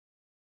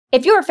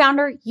If you're a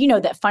founder, you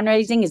know that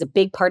fundraising is a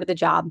big part of the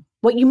job.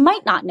 What you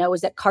might not know is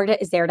that Carta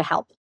is there to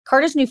help.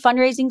 Carta's new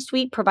fundraising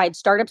suite provides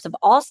startups of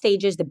all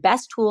stages the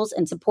best tools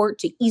and support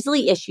to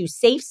easily issue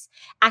safes,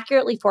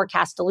 accurately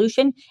forecast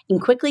dilution,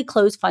 and quickly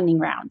close funding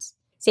rounds.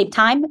 Save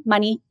time,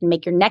 money, and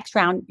make your next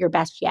round your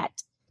best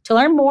yet. To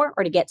learn more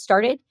or to get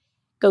started,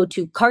 go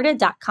to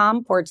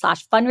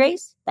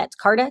carta.com/fundraise. That's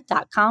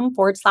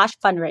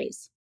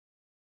carta.com/fundraise.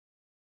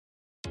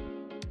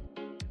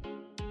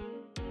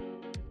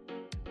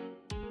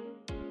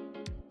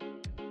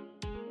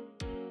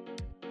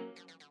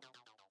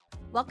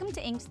 Welcome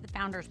to Inc.'s The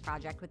Founders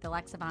Project with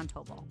Alexa Von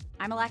Tobel.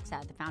 I'm Alexa,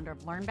 the founder of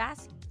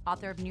LearnVest,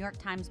 author of New York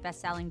Times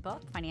bestselling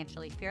book,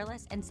 Financially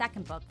Fearless, and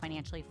second book,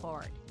 Financially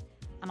Forward.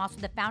 I'm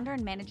also the founder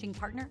and managing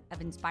partner of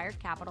Inspired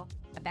Capital,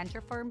 a venture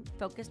firm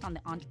focused on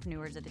the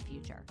entrepreneurs of the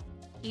future.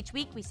 Each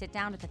week, we sit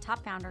down with a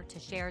top founder to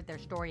share their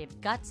story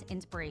of guts,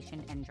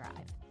 inspiration, and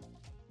drive.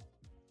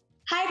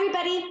 Hi,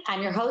 everybody.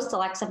 I'm your host,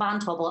 Alexa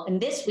Von Tobel,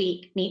 and this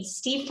week meets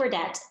Steve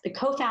Fredette, the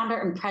co-founder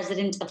and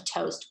president of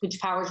Toast,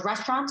 which powers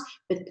restaurants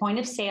with point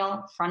of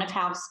sale, front of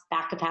house,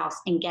 back of house,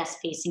 and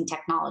guest-facing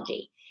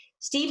technology.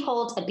 Steve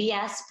holds a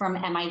BS from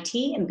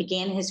MIT and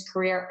began his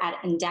career at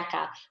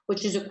Endeca,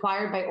 which was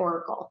acquired by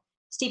Oracle.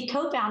 Steve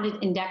co-founded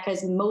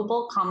Endeca's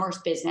mobile commerce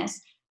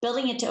business,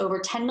 building it to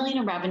over $10 million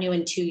in revenue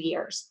in 2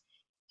 years.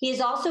 He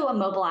is also a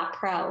mobile app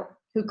pro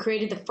who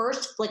created the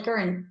first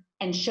Flickr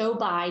and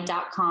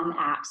ShowBuy.com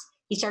apps.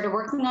 He started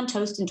working on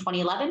Toast in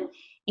 2011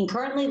 and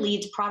currently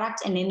leads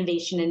product and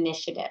innovation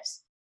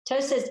initiatives.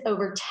 Toast has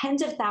over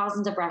tens of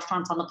thousands of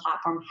restaurants on the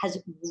platform,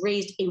 has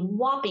raised a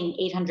whopping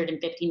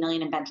 $850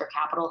 million in venture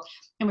capital,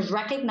 and was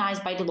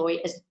recognized by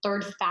Deloitte as the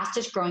third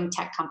fastest growing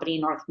tech company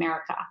in North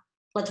America.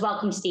 Let's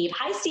welcome Steve.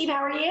 Hi, Steve.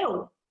 How are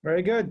you?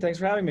 Very good. Thanks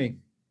for having me.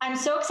 I'm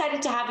so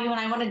excited to have you, and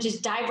I want to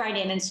just dive right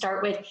in and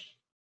start with,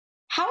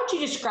 how would you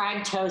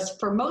describe Toast?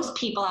 For most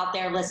people out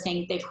there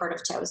listening, they've heard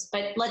of Toast,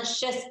 but let's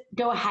just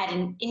go ahead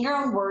and, in your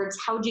own words,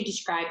 how would you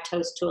describe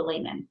Toast to a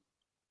layman?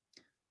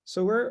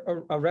 So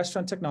we're a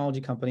restaurant technology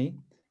company.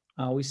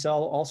 We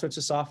sell all sorts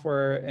of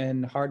software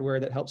and hardware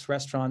that helps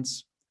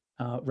restaurants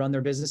run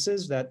their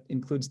businesses. That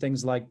includes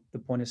things like the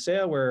point of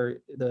sale,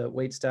 where the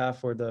wait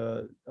staff or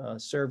the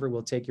server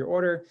will take your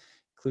order.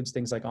 Includes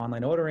things like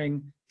online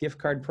ordering, gift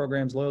card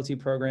programs, loyalty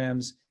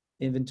programs,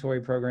 inventory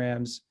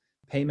programs,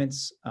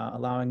 payments,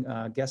 allowing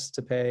guests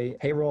to pay,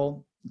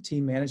 payroll,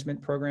 team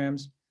management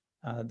programs,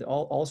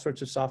 all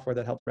sorts of software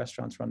that help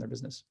restaurants run their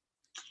business.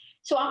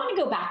 So I want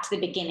to go back to the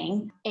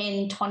beginning.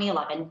 In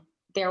 2011,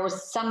 there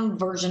was some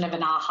version of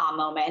an aha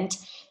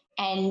moment,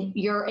 and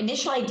your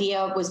initial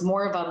idea was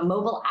more of a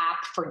mobile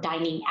app for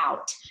dining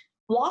out.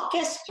 Walk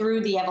us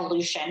through the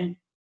evolution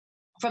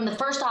from the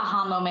first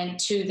aha moment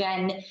to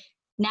then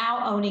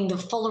now owning the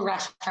full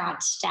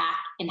restaurant stack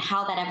and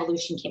how that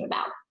evolution came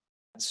about.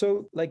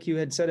 So like you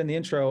had said in the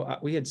intro,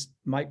 we had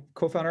my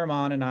co-founder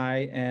Aman and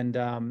I and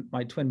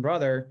my twin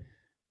brother,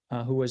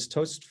 who was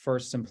Toast's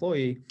first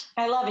employee.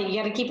 I love it.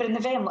 You got to keep it in the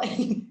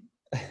family.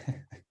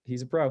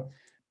 He's a pro.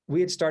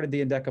 We had started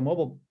the Endeca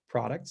mobile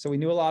product. So we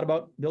knew a lot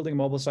about building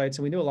mobile sites,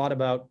 and we knew a lot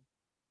about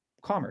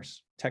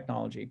commerce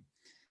technology.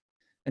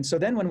 And so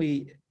then when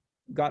we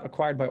got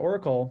acquired by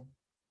Oracle,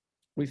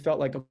 we felt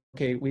like,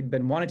 okay, we'd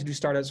been wanting to do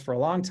startups for a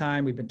long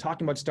time. We've been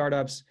talking about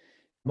startups.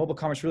 Mobile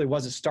commerce really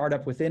was a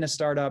startup within a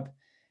startup.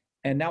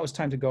 And now it's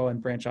time to go and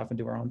branch off and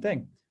do our own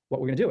thing. What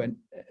we're going to do. And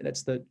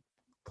that's the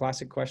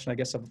classic question, I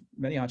guess, of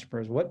many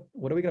entrepreneurs. What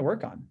are we going to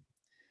work on?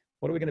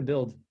 What are we going to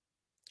build?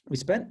 We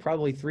spent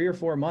probably 3 or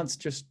 4 months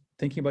just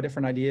thinking about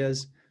different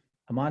ideas.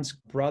 Aman's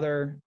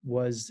brother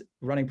was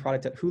running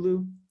product at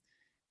Hulu.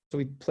 So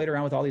we played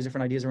around with all these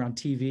different ideas around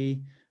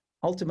TV.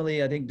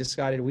 Ultimately, I think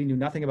decided we knew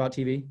nothing about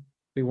TV.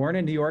 We weren't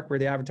in New York where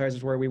the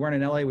advertisers were. We weren't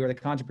in LA where the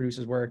content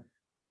producers were.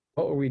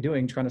 What were we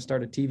doing trying to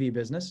start a TV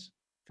business?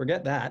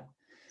 Forget that.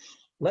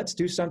 Let's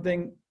do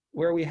something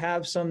where we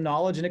have some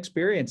knowledge and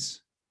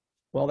experience.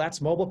 Well,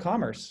 that's mobile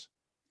commerce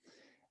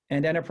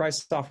and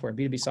enterprise software,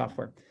 B2B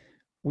software.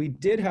 We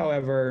did,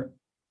 however,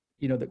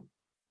 the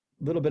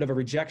little bit of a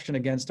rejection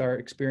against our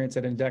experience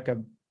at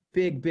Endeca,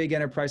 big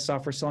enterprise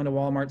software, selling to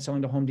Walmart,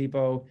 selling to Home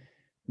Depot,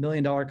 $1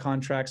 million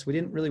contracts. We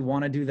didn't really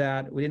want to do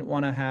that. We didn't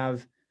want to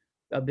have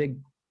a big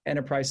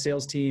enterprise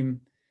sales team.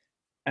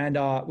 And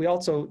we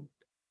also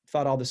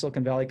thought all the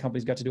Silicon Valley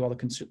companies got to do all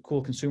the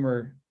cool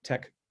consumer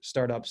tech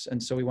startups.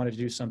 And so we wanted to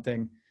do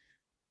something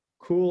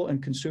cool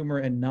and consumer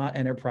and not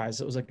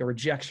enterprise. It was like a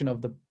rejection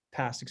of the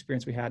past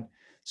experience we had.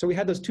 So we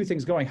had those two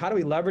things going. How do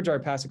we leverage our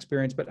past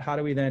experience, but how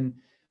do we then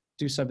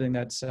do something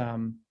that's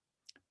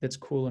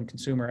cool and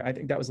consumer? I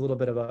think that was a little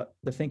bit of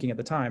the thinking at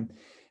the time.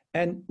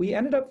 And we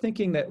ended up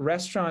thinking that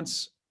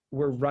restaurants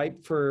were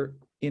ripe for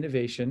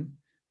innovation.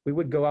 We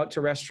would go out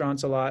to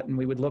restaurants a lot and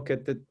we would look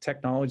at the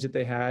technology that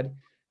they had,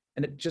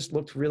 and it just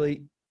looked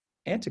really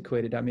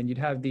antiquated. I mean, you'd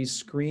have these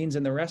screens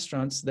in the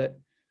restaurants that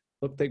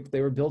looked like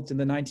they were built in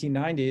the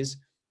 1990s.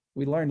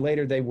 We learned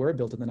later they were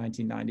built in the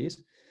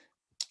 1990s.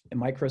 And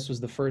Micros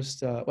was the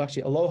first,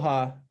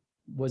 Aloha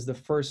was the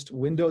first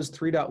Windows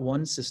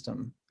 3.1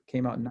 system,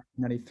 came out in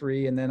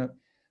 1993. And then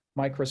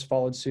Micros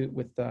followed suit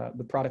with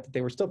the product that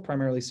they were still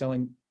primarily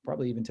selling,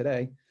 probably even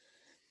today.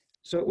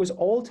 So it was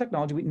old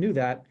technology. We knew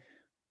that.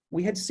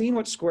 We had seen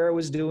what Square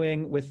was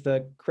doing with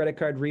the credit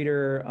card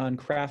reader on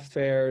craft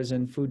fairs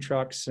and food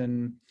trucks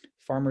and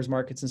farmers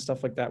markets and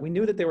stuff like that. We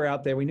knew that they were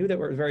out there. We knew that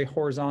we were very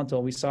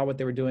horizontal. We saw what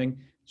they were doing.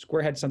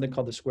 Square had something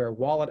called the Square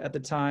Wallet at the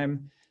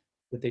time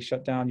that they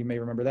shut down. You may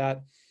remember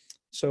that.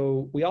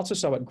 So we also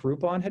saw what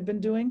Groupon had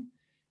been doing.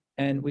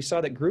 And we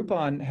saw that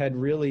Groupon had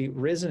really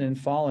risen and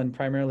fallen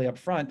primarily up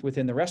front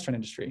within the restaurant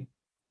industry.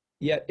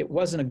 Yet it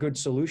wasn't a good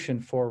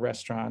solution for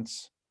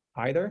restaurants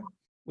either.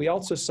 We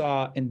also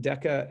saw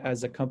Endeca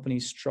as a company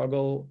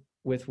struggle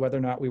with whether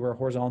or not we were a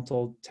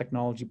horizontal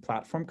technology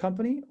platform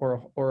company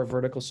or a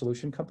vertical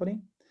solution company.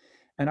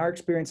 And our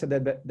experience had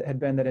been that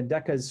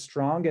Endeca's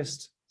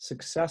strongest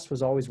success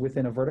was always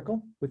within a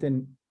vertical,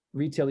 within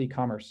retail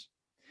e-commerce.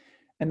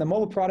 And the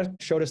mobile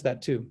product showed us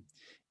that too.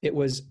 It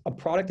was a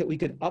product that we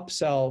could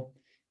upsell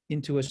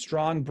into a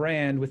strong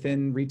brand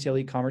within retail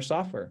e-commerce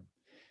software.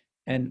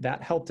 And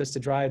that helped us to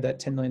drive that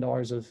 $10 million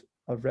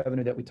of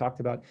revenue that we talked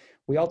about.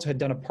 We also had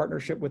done a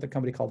partnership with a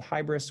company called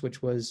Hybris,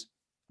 which was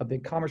a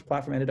big commerce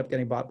platform, ended up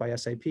getting bought by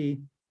SAP.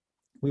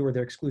 We were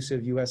their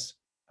exclusive US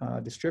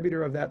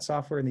distributor of that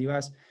software in the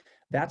US.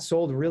 That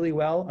sold really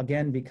well,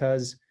 again,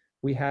 because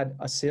we had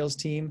a sales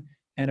team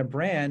and a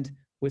brand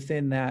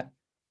within that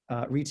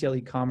retail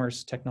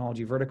e-commerce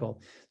technology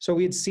vertical. So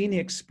we had seen the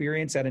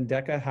experience at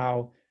Endeca,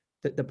 how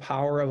the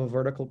power of a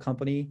vertical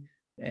company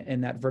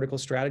and that vertical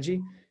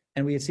strategy,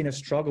 and we had seen a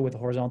struggle with the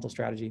horizontal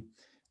strategy.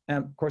 And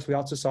of course, we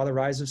also saw the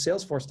rise of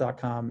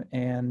Salesforce.com,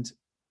 and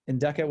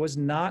Endeca was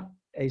not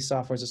a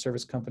software as a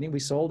service company. We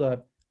sold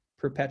a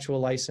perpetual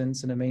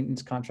license and a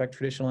maintenance contract,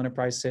 traditional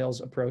enterprise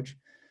sales approach.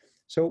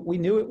 So we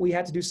knew we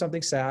had to do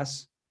something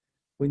SaaS.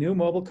 We knew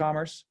mobile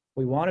commerce.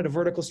 We wanted a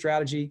vertical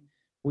strategy.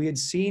 We had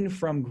seen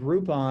from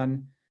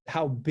Groupon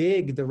how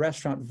big the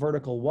restaurant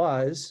vertical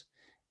was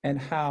and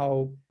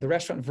how the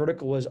restaurant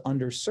vertical was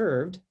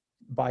underserved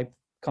by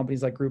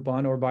companies like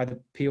Groupon or by the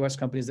POS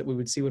companies that we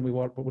would see when we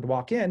would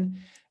walk in.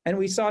 And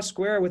we saw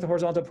Square with a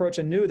horizontal approach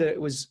and knew that it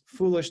was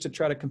foolish to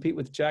try to compete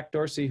with Jack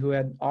Dorsey, who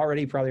had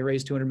already probably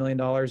raised $200 million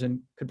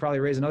and could probably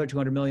raise another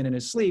 $200 million in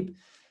his sleep.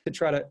 To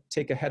try to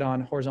take a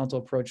head-on horizontal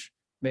approach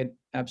made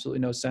absolutely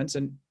no sense.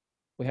 And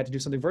we had to do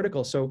something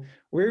vertical. So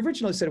we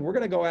originally said, we're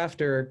going to go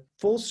after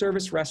full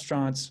service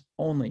restaurants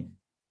only.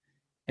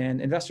 And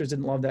investors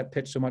didn't love that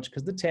pitch so much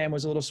because the TAM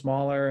was a little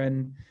smaller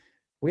and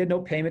we had no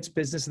payments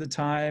business at the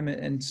time.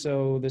 And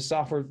so the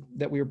software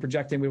that we were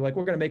projecting, we were like,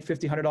 we're going to make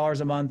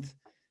 $1,500 a month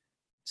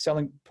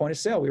selling point of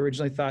sale. We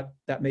originally thought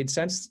that made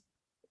sense.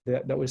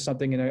 That was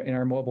something in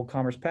our mobile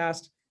commerce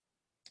past.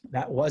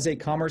 That was a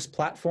commerce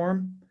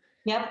platform.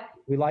 Yep.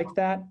 We liked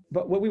that.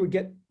 But what we would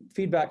get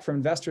feedback from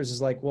investors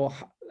is like, well,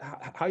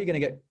 how are you going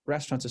to get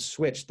restaurants to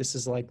switch? This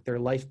is like their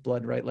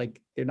lifeblood, right?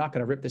 Like they're not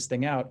going to rip this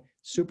thing out.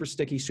 Super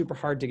sticky, super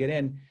hard to get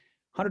in.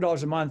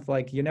 $100 a month,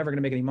 like you're never going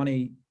to make any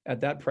money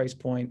at that price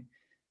point.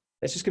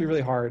 That's just going to be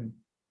really hard.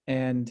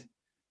 And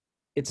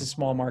it's a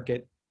small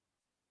market.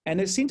 And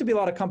there seemed to be a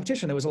lot of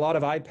competition. There was a lot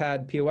of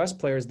iPad POS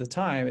players at the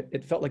time.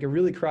 It felt like a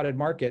really crowded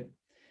market.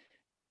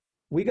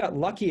 We got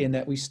lucky in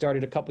that we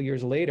started a couple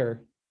years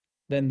later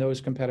than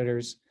those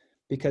competitors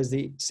because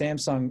the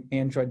Samsung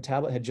Android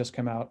tablet had just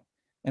come out.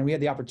 And we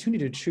had the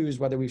opportunity to choose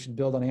whether we should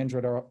build on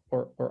Android or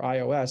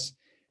iOS.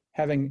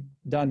 Having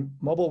done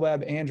mobile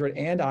web, Android,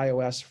 and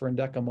iOS for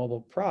Endeca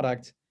mobile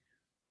product,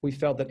 we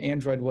felt that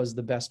Android was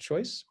the best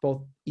choice,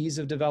 both ease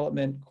of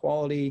development,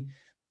 quality,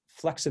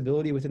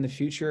 flexibility within the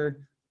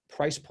future,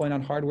 price point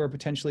on hardware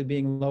potentially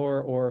being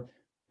lower, or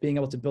being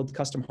able to build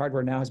custom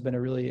hardware now has been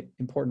a really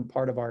important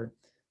part of our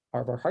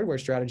hardware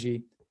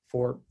strategy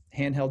for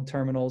handheld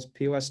terminals,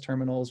 POS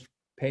terminals,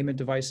 payment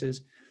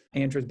devices.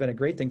 Android's been a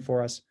great thing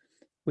for us.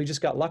 We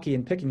just got lucky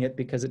in picking it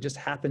because it just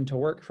happened to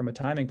work from a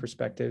timing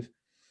perspective.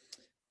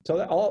 So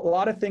a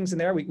lot of things in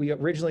there. We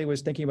originally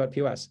was thinking about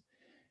POS.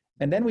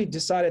 And then we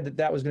decided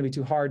that was going to be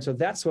too hard. So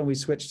that's when we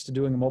switched to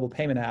doing a mobile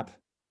payment app,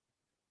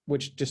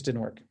 which just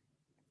didn't work.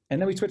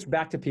 And then we switched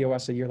back to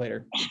POS a year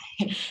later.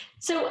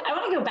 So I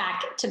want to go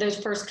back to those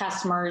first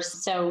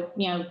customers. So,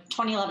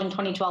 2011,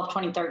 2012,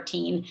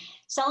 2013,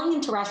 selling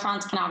into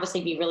restaurants can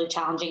obviously be really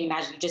challenging. And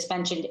as you just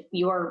mentioned,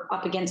 you're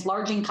up against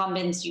large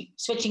incumbents,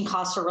 switching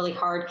costs are really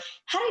hard.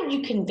 How did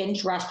you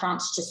convince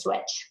restaurants to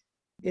switch?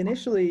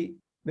 Initially,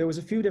 there was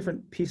a few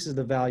different pieces of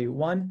the value.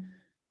 One,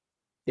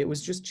 it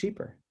was just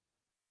cheaper.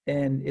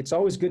 And it's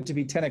always good to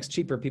be 10x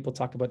cheaper. People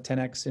talk about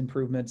 10x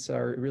improvements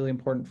are really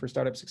important for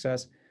startup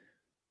success.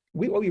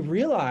 What we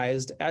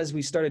realized as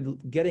we started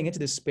getting into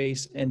this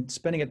space and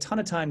spending a ton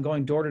of time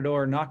going door to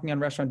door, knocking on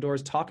restaurant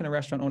doors, talking to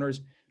restaurant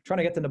owners, trying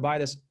to get them to buy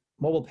this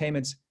mobile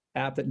payments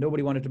app that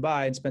nobody wanted to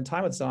buy and spend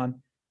time with us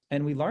on.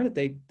 And we learned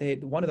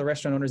that one of the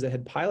restaurant owners that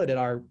had piloted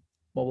our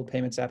mobile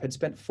payments app had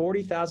spent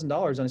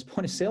 $40,000 on his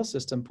point of sale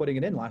system putting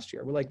it in last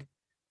year. We're like,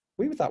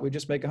 we thought we'd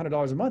just make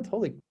 $100 a month.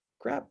 Holy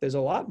crap, there's a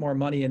lot more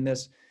money in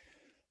this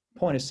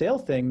point of sale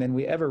thing than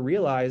we ever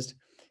realized.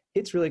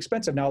 It's really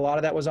expensive. Now, a lot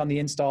of that was on the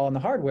install and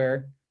the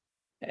hardware,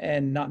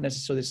 and not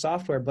necessarily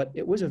software, but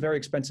it was a very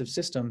expensive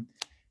system.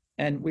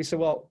 And we said,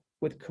 well,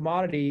 with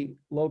commodity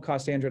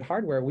low-cost Android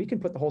hardware, we can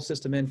put the whole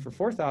system in for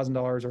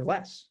 $4,000 or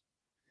less.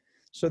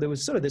 So there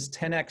was sort of this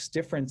 10x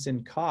difference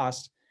in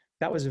cost.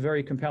 That was a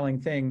very compelling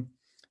thing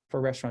for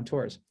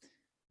restaurateurs.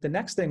 The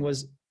next thing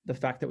was the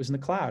fact that it was in the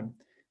cloud.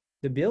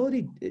 The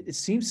ability, it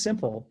seems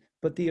simple,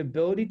 but the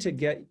ability to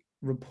get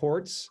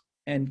reports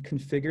and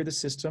configure the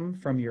system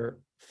from your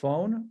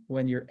phone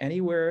when you're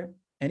anywhere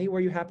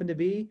you happen to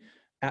be,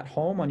 at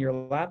home, on your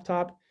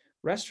laptop.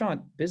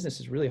 Restaurant business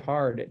is really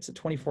hard. It's a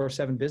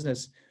 24/7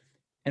 business.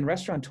 And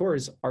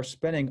restaurateurs are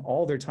spending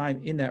all their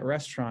time in that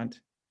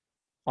restaurant,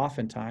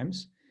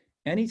 oftentimes.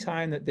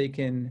 Anytime that they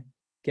can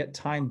get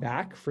time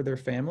back for their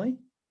family,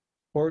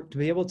 or to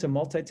be able to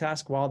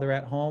multitask while they're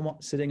at home,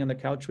 sitting on the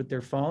couch with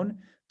their phone,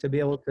 to be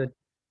able to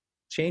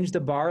change the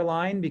bar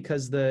line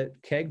because the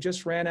keg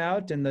just ran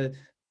out and the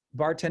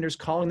bartender's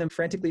calling them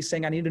frantically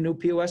saying, I need a new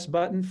POS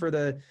button for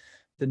the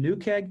new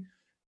keg,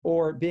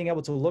 or being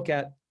able to look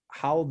at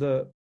how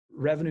the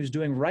revenue is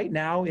doing right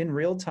now in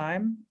real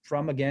time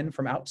from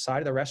outside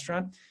of the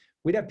restaurant.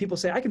 We'd have people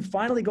say, I can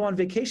finally go on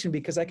vacation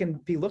because I can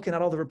be looking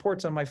at all the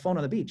reports on my phone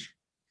on the beach.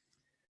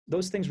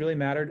 Those things really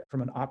mattered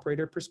from an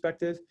operator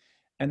perspective.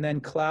 And then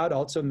cloud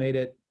also made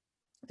it,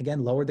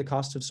 again, lowered the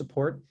cost of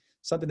support.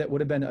 Something that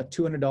would have been a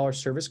 $200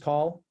 service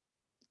call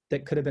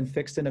that could have been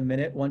fixed in a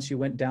minute once you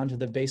went down to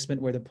the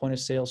basement where the point of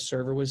sale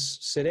server was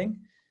sitting.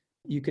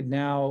 You could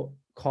now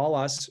call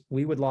us.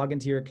 We would log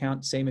into your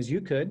account same as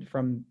you could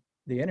from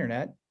the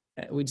internet.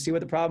 We'd see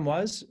what the problem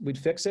was. We'd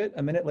fix it.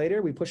 A minute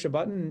later, we push a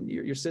button,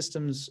 your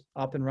system's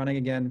up and running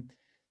again,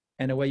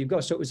 and away you go.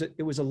 So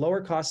it was a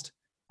lower cost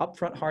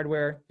upfront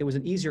hardware. It was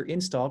an easier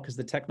install because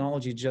the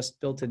technology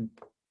just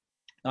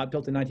not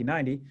built in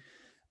 1990.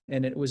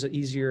 And it was an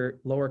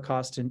easier, lower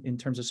cost in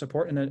terms of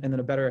support, and then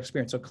a better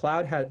experience. So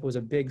cloud was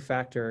a big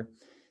factor.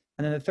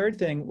 And then the third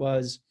thing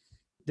was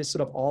this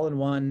sort of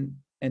all-in-one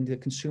and the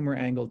consumer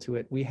angle to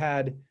it. We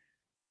had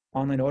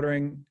online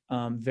ordering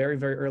very,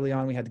 very early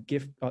on. We had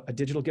a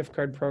digital gift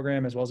card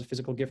program as well as a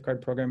physical gift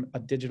card program, a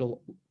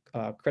digital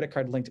credit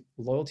card linked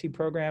loyalty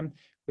program.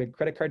 We had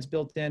credit cards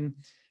built in.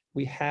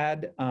 We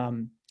had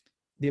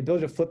the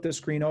ability to flip the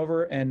screen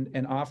over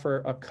and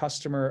offer a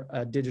customer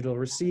a digital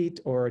receipt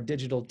or a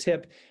digital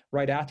tip.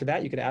 Right after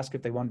that, you could ask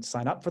if they wanted to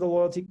sign up for the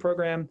loyalty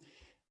program,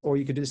 or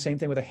you could do the same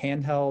thing with a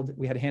handheld.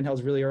 We had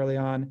handhelds really early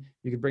on.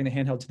 You could bring the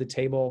handheld to the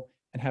table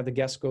and have the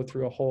guests go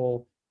through a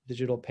whole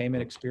digital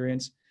payment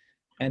experience.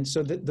 And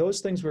so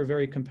those things were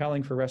very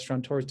compelling for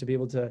restaurateurs to be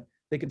able to,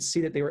 they could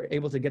see that they were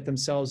able to get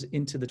themselves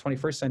into the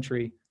 21st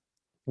century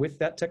with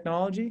that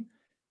technology.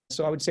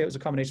 So I would say it was a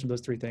combination of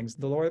those three things: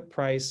 the lower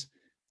price,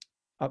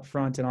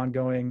 upfront and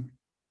ongoing,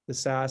 the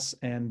SaaS,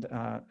 and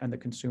the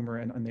consumer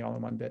and the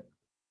all-in-one bit.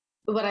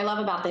 What I love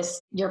about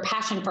this, your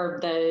passion for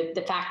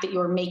the fact that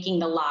you're making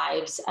the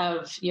lives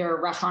of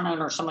your restaurant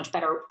owners so much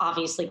better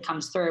obviously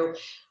comes through.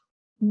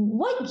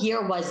 What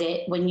year was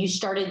it when you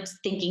started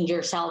thinking to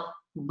yourself,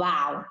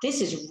 wow,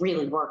 this is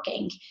really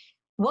working?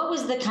 What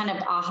was the kind of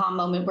aha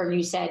moment where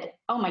you said,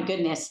 oh my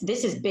goodness,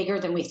 this is bigger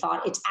than we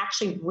thought. It's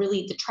actually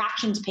really, the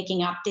traction's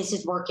picking up. This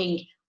is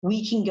working.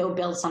 We can go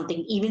build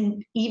something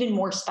even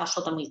more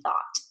special than we thought?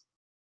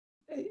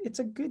 It's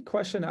a good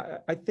question.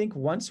 I think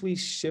once we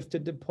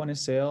shifted to point of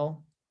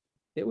sale,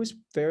 it was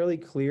fairly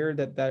clear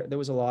that there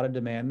was a lot of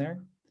demand there.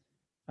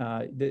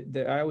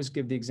 I always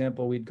give the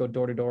example, we'd go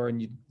door to door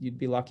and you'd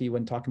be lucky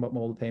when talking about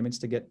mobile payments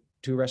to get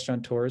two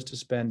restaurateurs to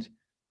spend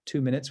 2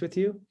 minutes with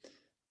you.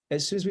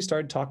 As soon as we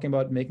started talking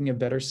about making a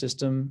better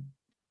system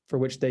for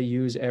which they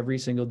use every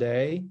single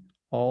day,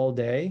 all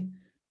day,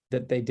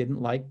 that they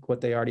didn't like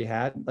what they already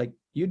had, like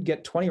you'd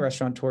get 20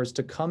 restaurateurs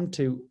to come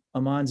to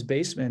Aman's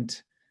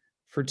basement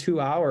for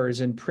 2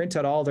 hours and print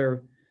out all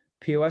their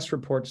POS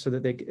reports so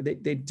that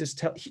they just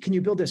tell, can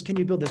you build this? Can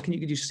you build this?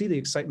 Could you see the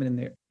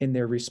excitement in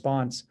their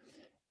response?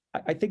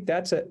 I think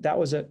that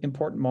was an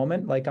important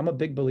moment. Like, I'm a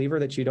big believer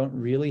that you don't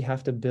really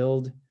have to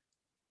build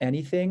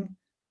anything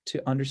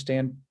to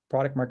understand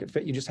product market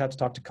fit. You just have to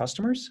talk to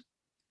customers.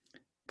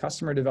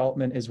 Customer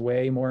development is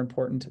way more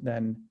important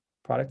than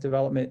product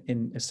development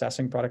in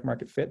assessing product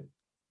market fit.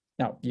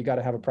 Now, you got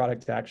to have a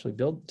product to actually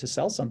build, to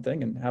sell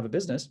something and have a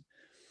business.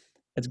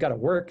 It's got to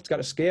work. It's got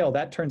to scale.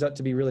 That turns out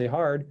to be really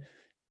hard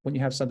when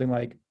you have something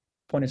like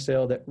point of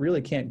sale that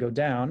really can't go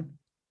down,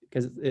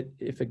 because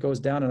if it goes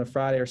down on a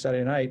Friday or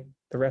Saturday night,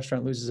 the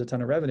restaurant loses a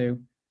ton of revenue.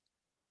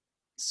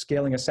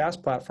 Scaling a SaaS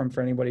platform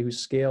for anybody who's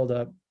scaled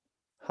a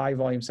high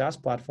volume SaaS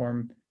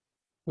platform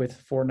with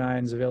 4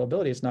 nines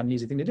availability, it's not an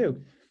easy thing to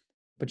do.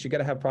 But you got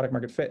to have product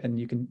market fit.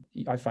 And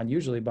I find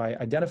usually by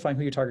identifying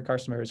who your target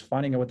customer is,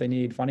 finding out what they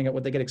need, finding out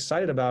what they get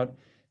excited about,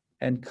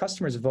 and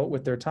customers vote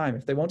with their time.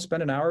 If they won't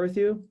spend an hour with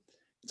you,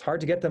 it's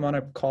hard to get them on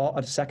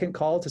a second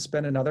call to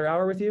spend another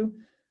hour with you.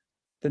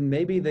 Then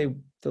maybe the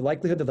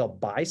likelihood that they'll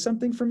buy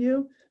something from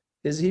you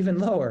is even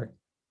lower.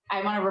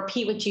 I want to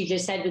repeat what you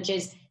just said, which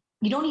is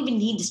you don't even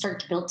need to start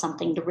to build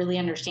something to really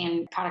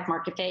understand product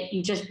market fit.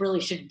 You just really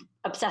should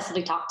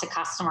obsessively talk to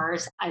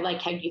customers. I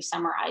like how you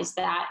summarized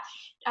that.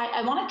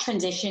 I want to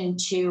transition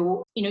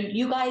to,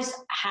 you guys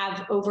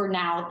have over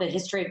now the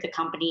history of the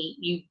company,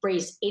 you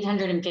raised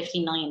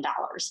 $850 million.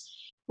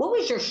 What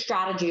was your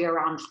strategy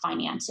around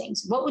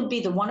financings? What would be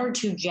the one or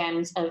two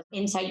gems of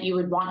insight you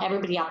would want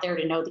everybody out there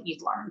to know that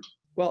you've learned?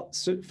 Well,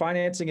 so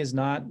financing is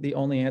not the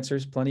only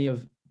answers. Plenty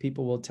of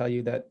people will tell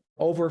you that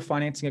over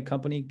financing a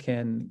company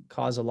can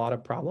cause a lot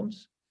of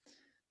problems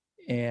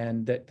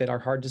and that are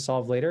hard to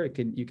solve later.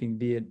 You can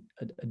be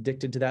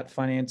addicted to that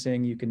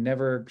financing. You can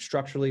never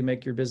structurally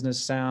make your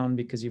business sound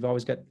because you've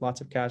always got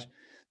lots of cash.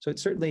 So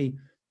it's certainly,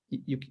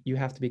 you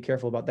have to be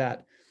careful about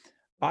that.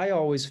 I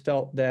always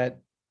felt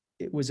that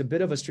it was a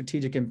bit of a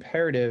strategic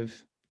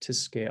imperative to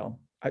scale.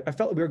 I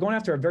felt we were going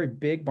after a very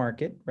big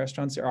market.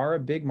 Restaurants are a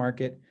big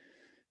market.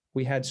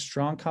 We had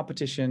strong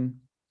competition.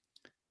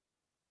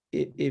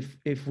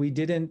 If we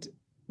didn't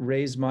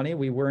raise money,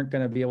 we weren't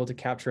going to be able to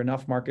capture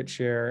enough market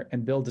share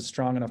and build a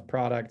strong enough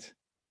product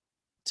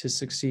to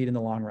succeed in the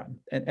long run.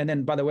 And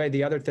then, by the way,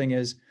 the other thing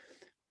is,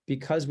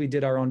 because we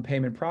did our own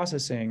payment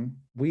processing,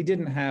 we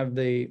didn't have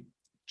the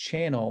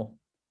channel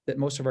that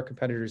most of our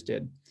competitors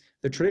did.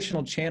 The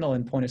traditional channel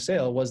in point of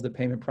sale was the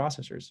payment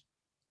processors.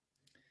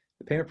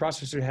 The payment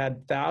processor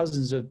had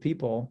thousands of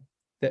people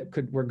that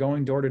were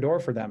going door to door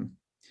for them,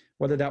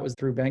 whether that was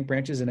through bank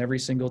branches in every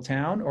single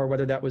town, or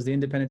whether that was the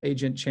independent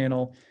agent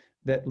channel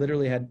that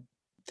literally had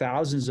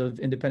thousands of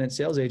independent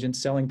sales agents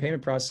selling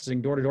payment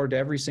processing door to door to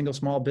every single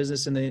small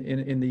business in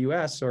the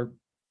US or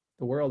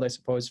the world, I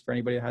suppose, for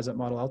anybody that has that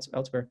model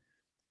elsewhere.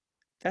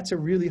 That's a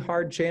really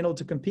hard channel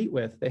to compete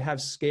with. They have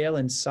scale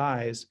and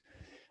size.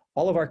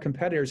 All of our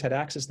competitors had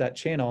access to that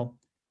channel.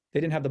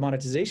 They didn't have the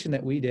monetization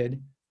that we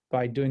did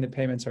by doing the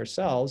payments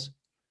ourselves,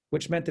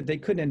 which meant that they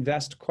couldn't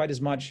invest quite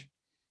as much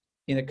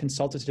in a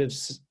consultative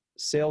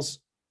sales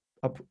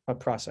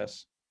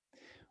process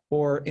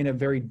or in a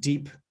very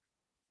deep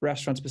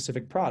restaurant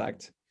specific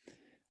product,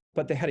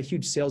 but they had a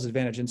huge sales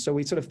advantage. And so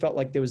we sort of felt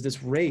like there was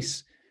this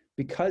race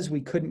because we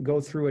couldn't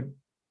go through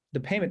the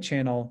payment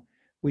channel.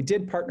 We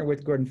did partner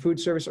with Gordon Food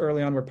Service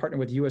early on. We're partnering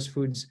with US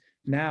Foods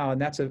now,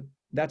 and that's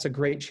a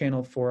great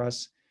channel for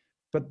us,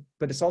 but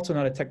it's also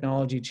not a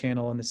technology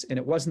channel, and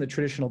it wasn't the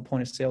traditional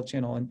point of sale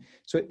channel. And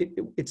so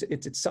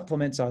it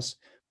supplements us,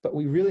 but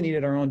we really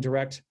needed our own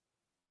direct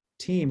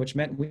team, which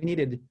meant we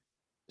needed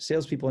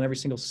salespeople in every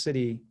single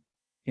city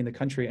in the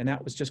country, and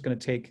that was just going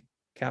to take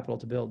capital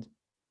to build.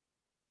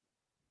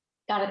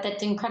 Got it.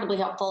 That's incredibly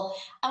helpful.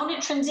 I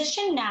want to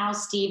transition now,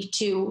 Steve,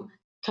 to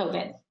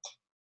COVID.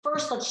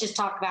 First, let's just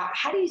talk about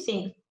how do you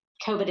think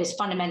COVID has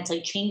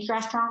fundamentally changed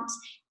restaurants?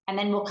 And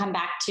then we'll come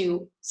back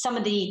to some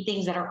of the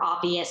things that are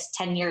obvious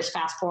 10 years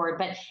fast forward.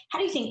 But how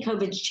do you think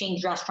COVID's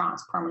changed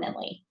restaurants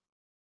permanently?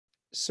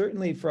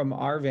 Certainly from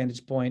our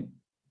vantage point,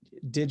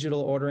 digital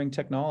ordering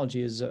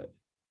technology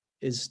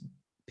is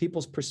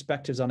people's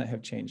perspectives on it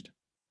have changed.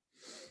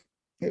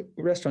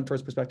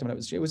 Restaurateurs' perspective on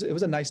it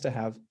was a nice to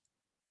have.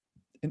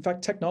 In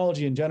fact,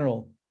 technology in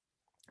general,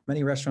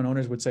 many restaurant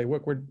owners would say,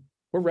 "Look, we're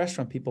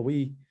restaurant people.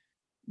 We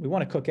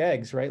want to cook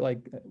eggs, right?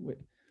 Like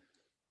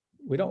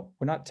we're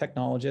not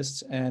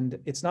technologists, and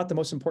it's not the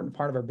most important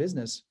part of our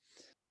business.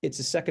 It's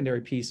a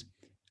secondary piece."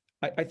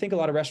 I think a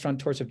lot of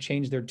restaurateurs have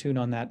changed their tune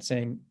on that,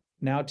 saying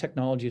now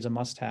technology is a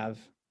must-have,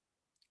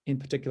 in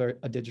particular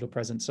a digital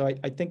presence. So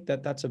I think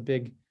that's a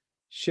big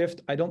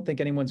shift. I don't think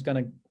anyone's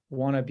going to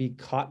want to be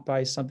caught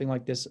by something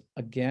like this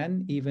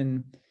again,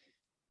 even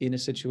in a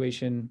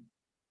situation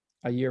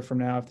a year from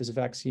now if there's a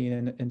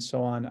vaccine and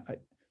so on.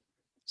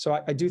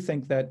 So I do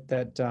think that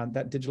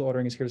digital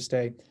ordering is here to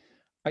stay.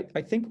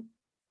 I think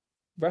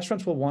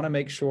restaurants will want to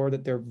make sure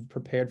that they're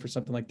prepared for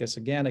something like this.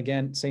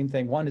 Again, same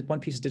thing. One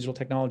piece is digital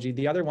technology.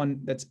 The other one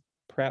that's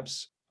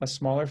perhaps a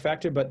smaller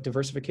factor, but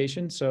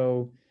diversification.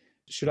 So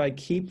should I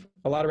keep,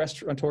 a lot of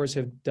restaurateurs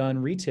have done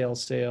retail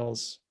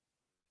sales.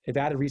 They've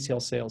added retail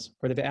sales,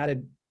 or they've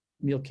added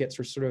meal kits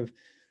or sort of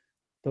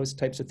those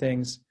types of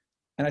things.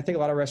 And I think a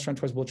lot of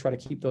restaurateurs will try to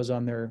keep those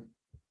in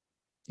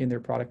their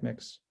product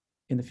mix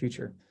in the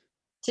future.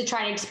 To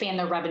try to expand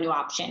their revenue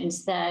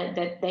options,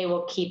 that they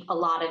will keep a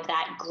lot of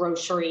that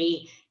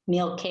grocery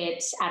meal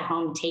kits,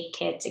 at-home take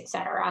kits, et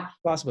cetera.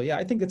 Possibly, yeah.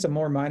 I think it's a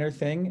more minor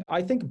thing.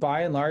 I think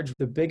by and large,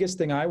 the biggest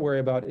thing I worry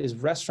about is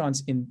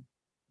restaurants in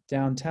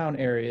downtown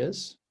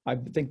areas. I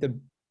think the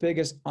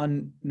biggest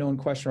unknown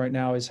question right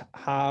now is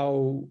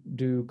how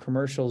do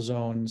commercial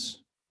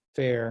zones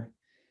fare?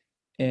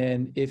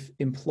 And if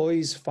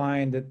employees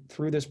find that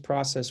through this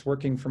process,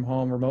 working from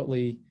home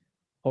remotely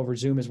over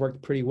Zoom has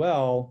worked pretty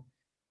well,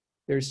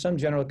 there's some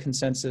general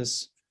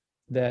consensus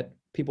that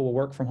people will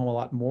work from home a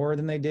lot more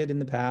than they did in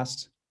the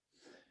past,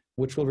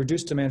 which will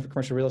reduce demand for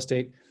commercial real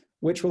estate,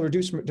 which will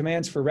reduce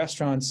demands for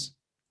restaurants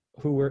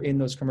who were in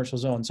those commercial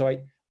zones. So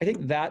I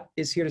think that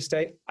is here to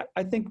stay.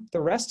 I think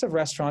the rest of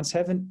restaurants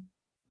haven't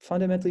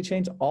fundamentally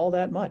changed all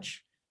that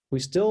much. We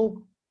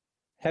still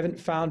haven't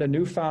found a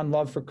newfound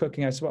love for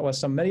cooking. I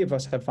suppose well, many of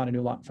us have found a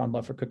newfound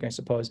love for cooking, I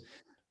suppose.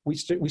 We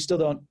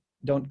still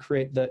don't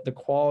create the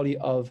quality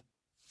of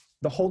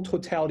the whole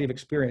totality of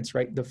experience,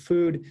 right? The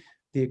food,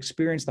 the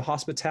experience, the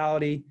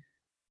hospitality,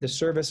 the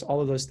service,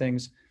 all of those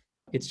things.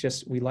 It's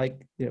just, we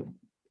like,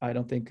 I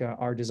don't think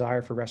our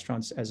desire for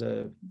restaurants as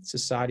a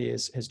society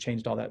has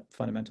changed all that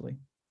fundamentally.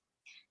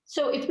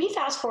 So if we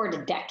fast forward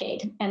a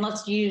decade, and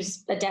let's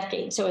use a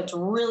decade, so it's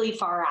really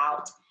far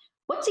out,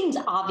 what seems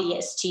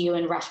obvious to you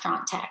in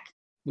restaurant tech?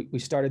 We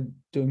started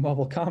doing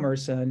mobile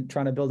commerce and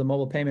trying to build a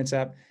mobile payments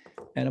app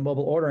and a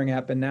mobile ordering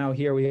app. And now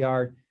here we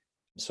are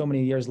so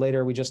many years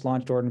later, we just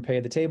launched Order and Pay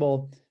at the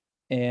Table.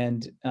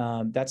 And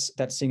that's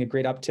seeing a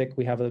great uptick.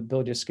 We have the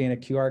ability to scan a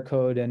QR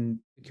code and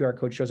the QR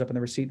code shows up in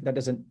the receipt. That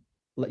doesn't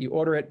let you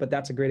order it, but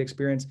that's a great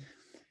experience.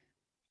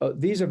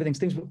 These are the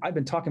things I've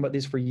been talking about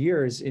these for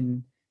years.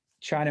 In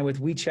China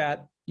with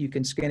WeChat, you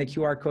can scan a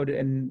QR code,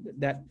 and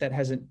that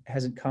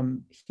hasn't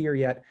come here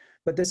yet.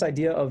 But this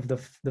idea of the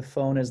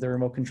phone as the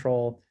remote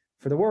control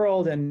for the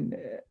world, and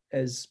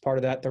as part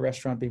of that, the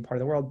restaurant being part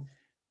of the world,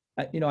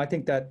 I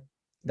think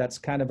that's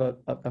kind of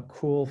a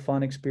cool,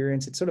 fun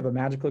experience. It's sort of a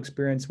magical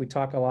experience. We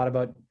talk a lot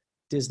about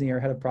Disney. Our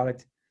head of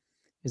product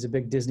is a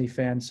big Disney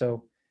fan,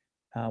 so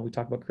we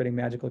talk about creating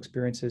magical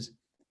experiences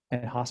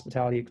and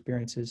hospitality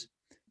experiences.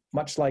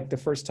 Much like the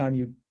first time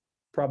you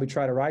probably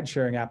tried a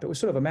ride-sharing app, it was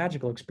sort of a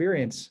magical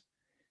experience.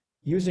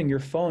 Using your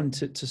phone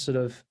to sort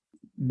of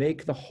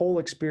make the whole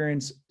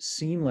experience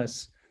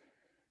seamless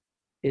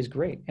is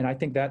great. And I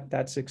think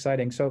that's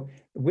exciting. So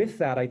with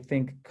that, I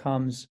think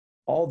comes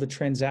all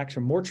the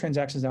more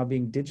transactions now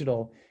being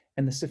digital,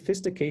 and the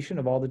sophistication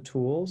of all the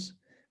tools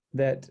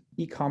that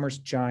e-commerce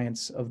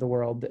giants of the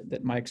world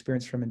that my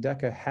experience from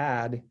Endeca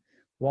had,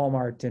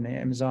 Walmart and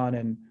Amazon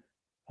and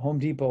Home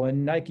Depot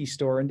and Nike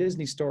Store and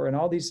Disney Store and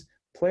all these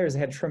players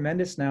had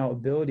tremendous now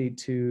ability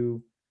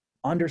to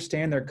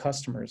understand their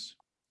customers.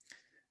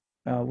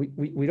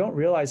 We don't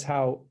realize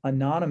how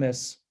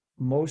anonymous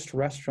most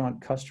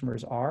restaurant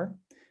customers are.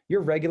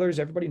 Your regulars,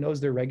 everybody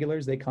knows their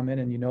regulars. They come in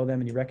and you know them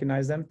and you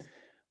recognize them.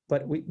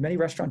 But many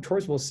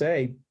restaurateurs will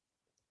say,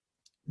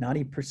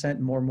 90%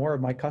 more of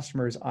my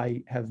customers,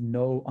 I have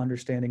no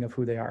understanding of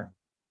who they are.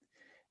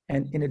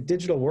 And in a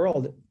digital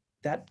world,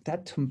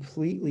 that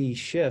completely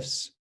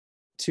shifts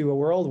to a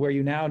world where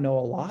you now know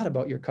a lot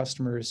about your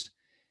customers.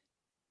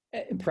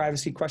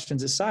 Privacy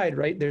questions aside,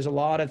 right? There's a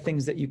lot of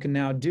things that you can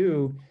now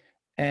do.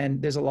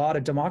 And there's a lot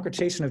of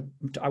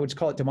I would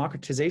call it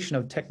democratization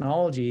of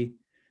technology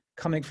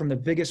coming from the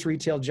biggest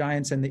retail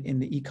giants in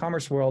the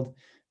e-commerce world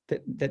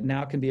that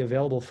now can be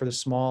available for the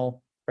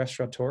small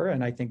restaurateur.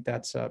 And I think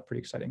that's pretty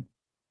exciting.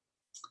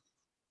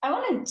 I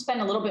want to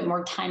spend a little bit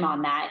more time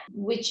on that,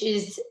 which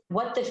is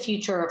what the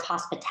future of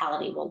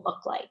hospitality will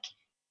look like.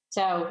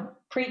 So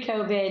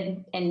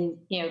pre-COVID, and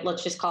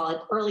let's just call it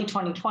early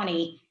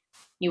 2020,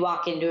 you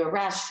walk into a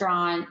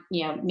restaurant,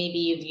 maybe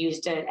you've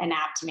used an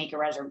app to make a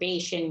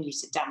reservation, you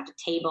sit down at a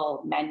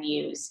table,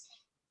 menus,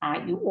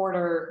 you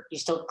order, you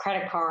still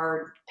credit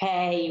card,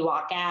 pay, you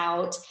walk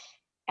out.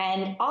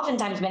 And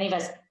oftentimes many of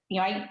us,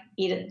 I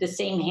eat at the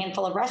same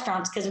handful of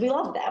restaurants because we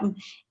love them,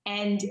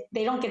 and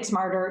they don't get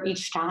smarter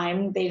each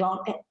time. They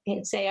don't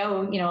say,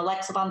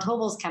 Alexa Von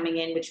Tobel's coming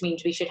in, which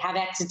means we should have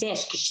X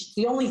dish because she's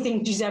the only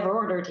thing she's ever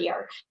ordered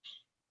here.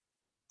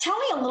 Tell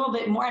me a little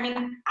bit more. I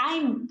mean,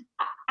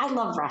 I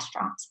love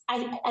restaurants.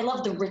 I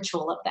love the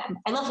ritual of them.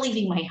 I love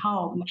leaving my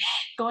home,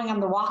 going on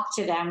the walk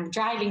to them,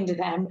 driving to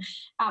them.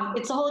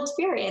 It's a whole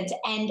experience.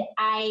 And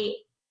I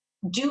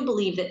do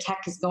believe that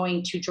tech is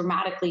going to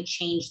dramatically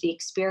change the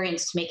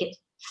experience to make it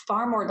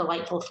far more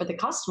delightful for the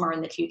customer in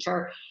the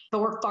future, but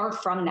we're far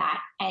from that.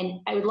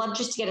 And I would love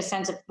just to get a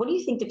sense of, what do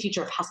you think the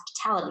future of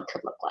hospitality could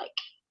look like?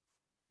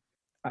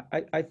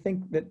 I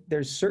think that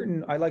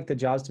I like the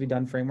jobs to be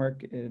done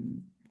framework,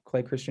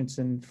 Clay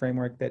Christensen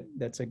framework,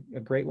 that's a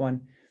great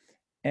one.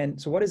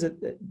 And so what is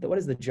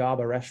the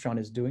job a restaurant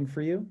is doing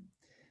for you?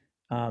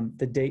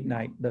 The date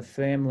night, the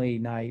family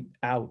night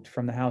out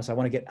from the house. I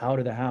want to get out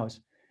of the house.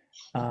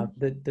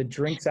 The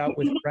drinks out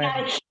with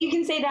friends. You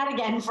can say that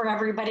again for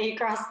everybody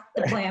across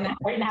the planet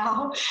right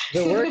now.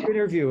 The work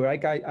interview,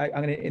 like I'm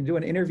going to do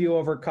an interview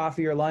over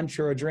coffee or lunch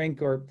or a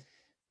drink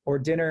or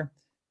dinner.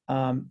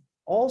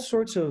 All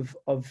sorts of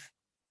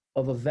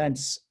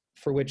events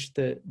for which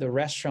the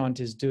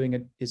restaurant is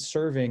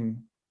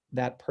serving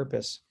that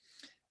purpose.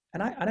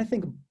 And I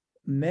think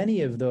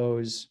many of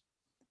those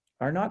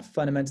are not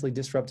fundamentally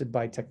disrupted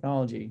by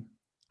technology.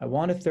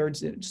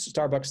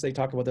 Starbucks, they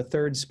talk about the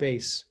third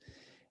space.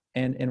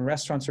 And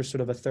restaurants are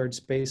sort of a third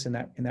space in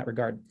that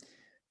regard.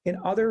 In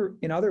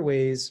other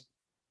ways,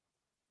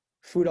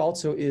 food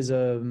also is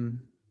a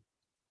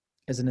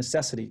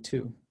necessity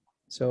too.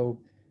 So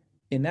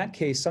in that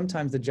case,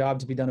 sometimes the job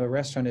to be done at a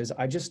restaurant is,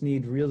 I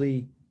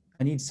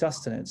need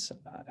sustenance.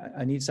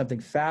 I need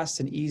something fast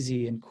and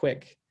easy and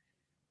quick.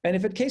 And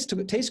if it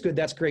tastes good,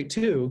 that's great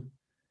too.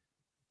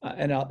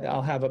 And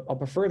I'll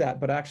prefer that.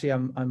 But actually,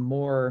 I'm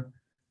more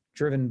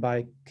driven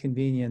by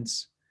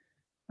convenience,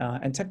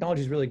 and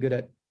technology is really good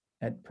at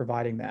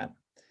providing that.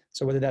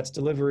 So whether that's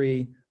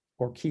delivery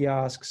or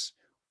kiosks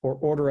or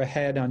order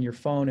ahead on your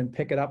phone and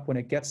pick it up when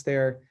it gets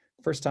there.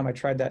 First time I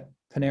tried that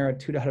Panera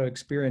 2.0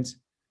 experience,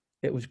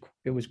 it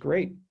was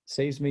great.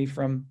 Saves me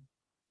from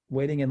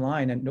waiting in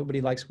line, and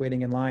nobody likes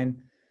waiting in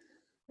line.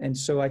 And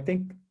so I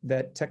think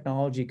that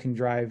technology can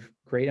drive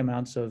great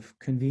amounts of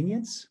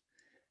convenience.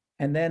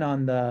 And then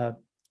on the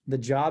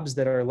jobs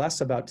that are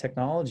less about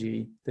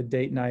technology, the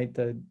date night,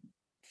 the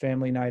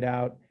family night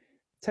out,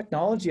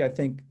 technology, I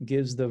think,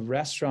 gives the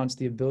restaurants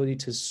the ability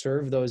to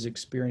serve those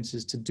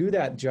experiences, to do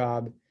that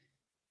job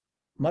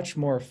much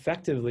more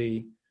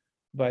effectively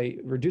by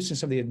reducing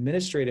some of the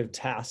administrative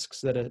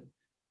tasks that a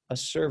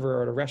server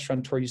or a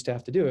restaurateur used to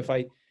have to do. If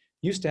I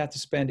used to have to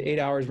spend 8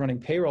 hours running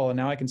payroll and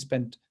now I can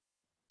spend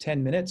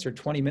 10 minutes or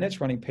 20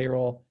 minutes running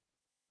payroll,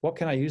 what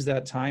can I use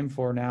that time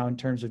for now in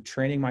terms of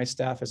training my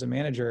staff as a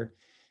manager?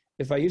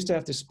 If I used to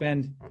have to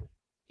spend,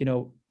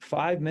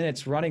 5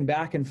 minutes running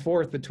back and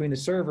forth between the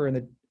server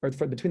and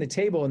between the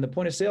table and the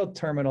point of sale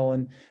terminal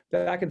and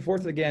back and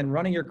forth again,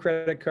 running your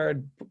credit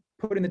card,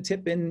 putting the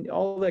tip in,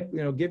 all that,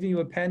 giving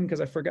you a pen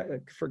because I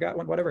forgot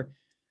one, whatever.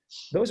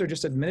 Those are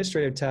just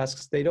administrative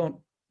tasks. They don't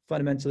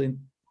fundamentally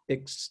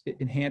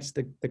enhance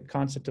the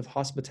concept of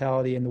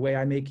hospitality and the way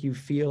I make you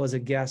feel as a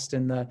guest,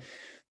 and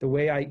the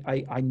way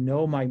I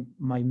know my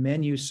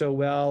menu so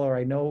well, or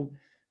I know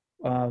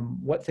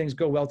what things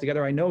go well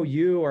together. I know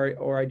you,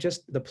 or I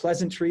just, the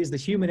pleasantries, the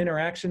human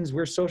interactions.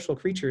 We're social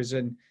creatures,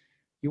 and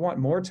you want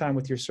more time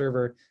with your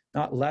server,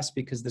 not less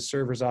because the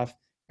server's off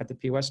at the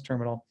POS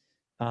terminal.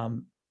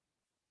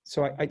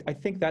 So I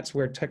think that's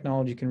where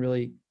technology can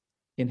really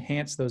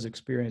enhance those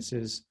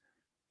experiences.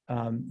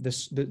 The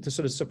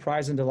sort of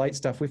surprise and delight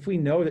stuff. If we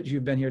know that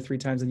you've been here 3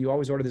 times and you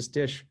always order this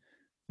dish,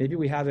 maybe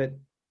we have it.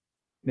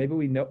 Maybe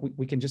we know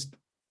we can just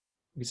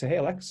say, "Hey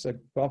Alexa,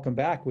 welcome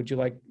back. Would you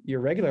like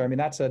your regular?" I mean,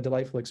 that's a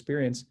delightful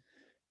experience,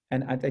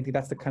 and I think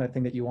that's the kind of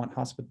thing that you want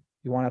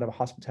out of a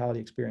hospitality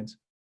experience.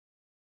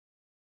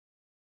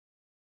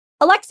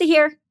 Alexa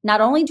here.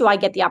 Not only do I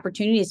get the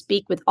opportunity to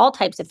speak with all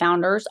types of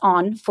founders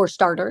on For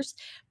Starters,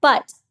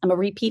 but I'm a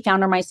repeat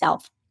founder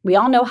myself. We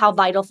all know how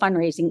vital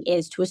fundraising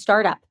is to a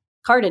startup.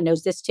 Carta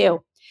knows this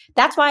too.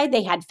 That's why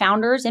they had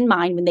founders in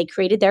mind when they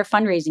created their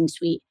fundraising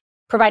suite,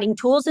 providing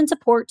tools and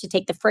support to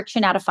take the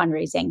friction out of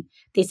fundraising.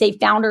 They save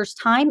founders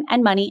time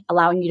and money,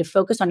 allowing you to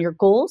focus on your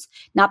goals,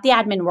 not the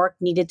admin work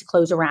needed to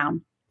close a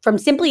round. From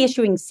simply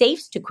issuing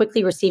safes to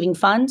quickly receiving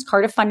funds,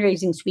 Carta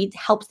Fundraising Suite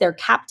helps their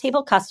cap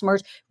table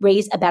customers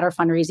raise a better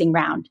fundraising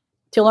round.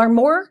 To learn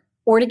more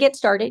or to get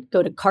started,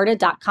 go to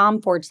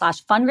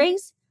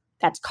carta.com/fundraise.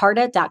 That's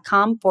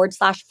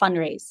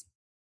carta.com/fundraise.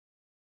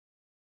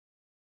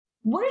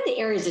 What are the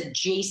areas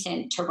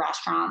adjacent to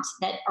restaurants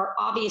that are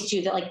obvious to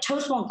you that like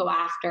Toast won't go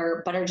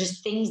after, but are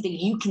just things that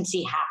you can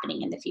see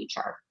happening in the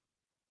future?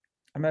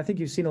 I mean, I think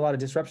you've seen a lot of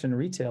disruption in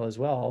retail as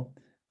well.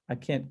 I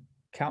can't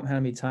count how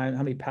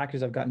many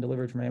packages I've gotten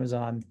delivered from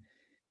Amazon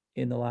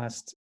in the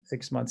last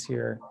 6 months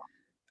here.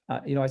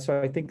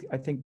 So I think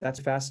that's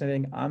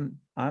fascinating. I'm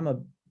a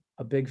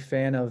big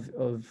fan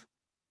of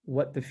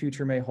what the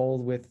future may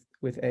hold with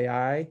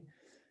AI,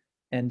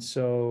 and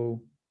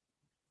so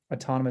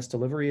autonomous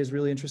delivery is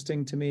really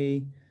interesting to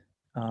me.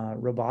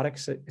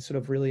 Robotics is sort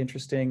of really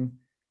interesting,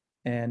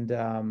 and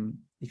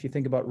if you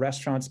think about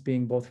restaurants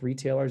being both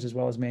retailers as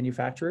well as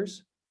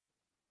manufacturers,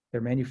 they're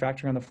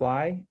manufacturing on the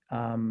fly.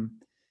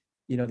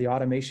 The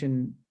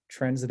automation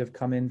trends that have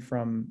come in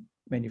from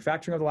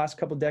manufacturing over the last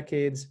couple of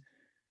decades,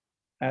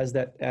 as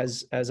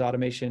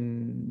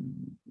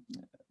automation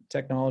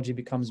technology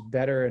becomes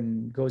better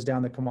and goes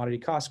down the commodity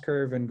cost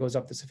curve and goes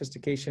up the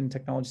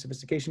technology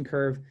sophistication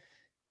curve,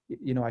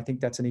 I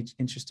think that's an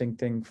interesting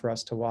thing for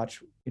us to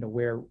watch,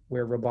 where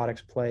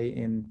robotics play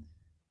in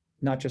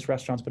not just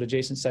restaurants, but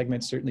adjacent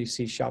segments. Certainly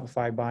see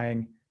Shopify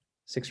buying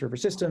 6 River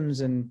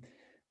Systems and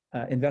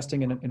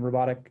investing in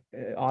robotic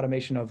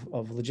automation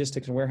of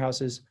logistics and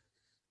warehouses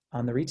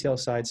on the retail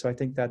side. So I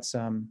think that's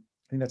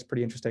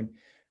pretty interesting.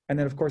 And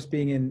then of course,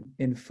 being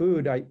in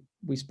food,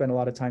 we spend a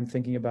lot of time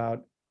thinking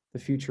about the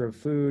future of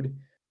food.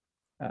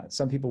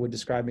 Some people would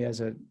describe me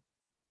as a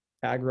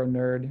agro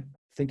nerd,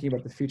 thinking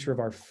about the future of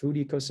our food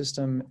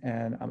ecosystem.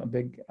 And I've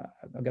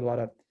got a lot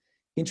of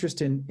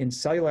interest in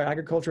cellular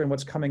agriculture and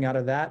what's coming out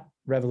of that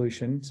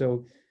revolution.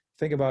 So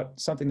think about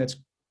something that's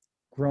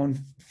grown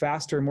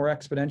faster, more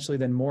exponentially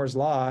than Moore's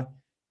Law.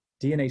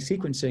 DNA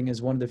sequencing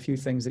is one of the few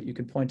things that you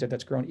can point at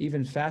that's grown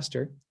even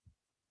faster,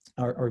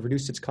 or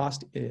reduced its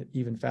cost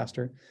even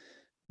faster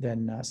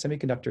than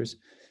semiconductors.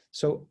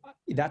 So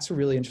that's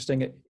really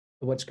interesting,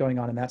 what's going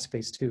on in that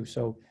space too.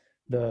 So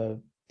the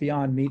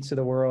Beyond Meats of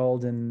the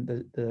world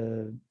and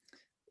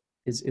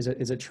is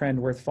a trend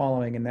worth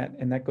following,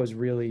 and that goes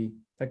really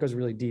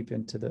deep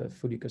into the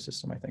food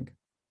ecosystem, I think.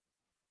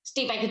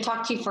 Steve, I could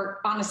talk to you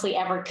for honestly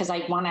ever, because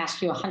I want to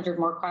ask you 100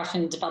 more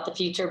questions about the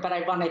future, but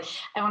I want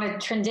to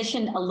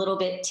transition a little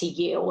bit to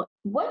you.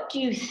 What do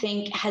you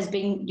think has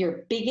been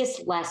your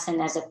biggest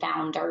lesson as a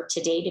founder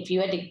to date? If you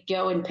had to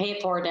go and pay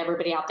it forward to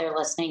everybody out there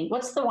listening,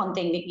 what's the one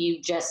thing that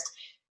you just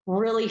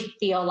really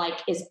feel like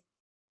is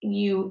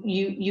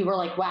you were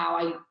like,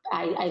 wow,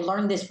 I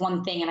learned this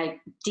one thing, and I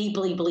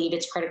deeply believe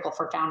it's critical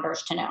for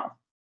founders to know?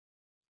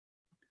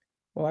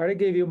 Well, I already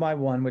gave you my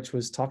one, which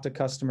was talk to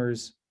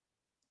customers,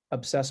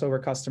 obsess over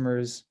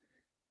customers.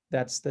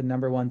 That's the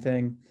number one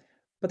thing.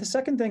 But the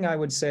second thing I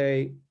would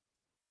say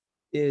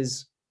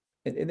is,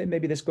 and then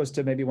maybe this goes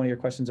to maybe one of your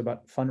questions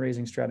about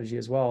fundraising strategy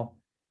as well.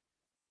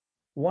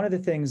 One of the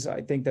things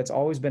I think that's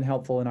always been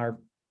helpful in our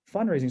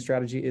fundraising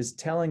strategy is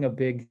telling a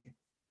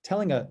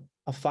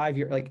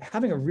 5-year, like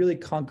having a really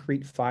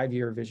concrete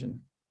 5-year vision,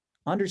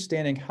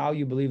 understanding how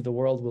you believe the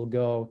world will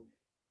go,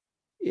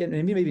 and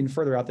maybe even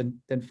further out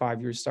than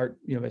 5 years.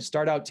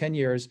 Start out 10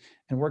 years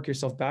and work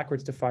yourself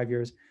backwards to 5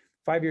 years.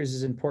 5 years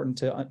is important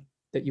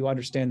that you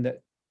understand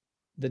that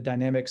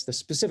the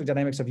specific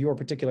dynamics of your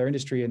particular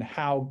industry and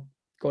how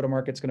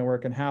go-to-market's going to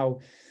work and how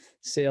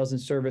sales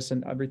and service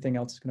and everything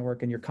else is going to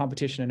work and your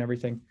competition and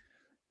everything.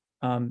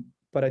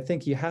 But I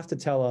think you have to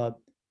tell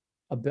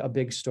a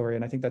big story.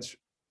 And I think that's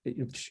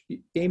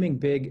aiming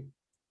big,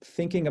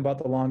 thinking about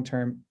the long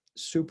term,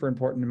 super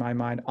important in my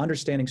mind,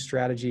 understanding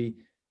strategy,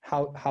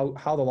 how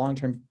the long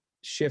term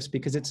shifts,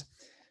 because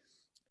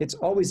it's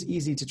always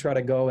easy to try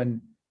to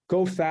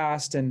go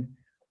fast. And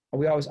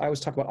I always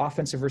talk about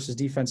offensive versus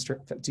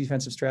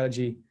defensive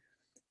strategy.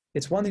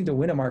 It's one thing to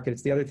win a market.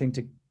 It's the other thing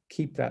to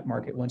keep that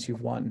market once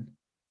you've won.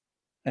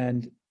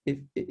 And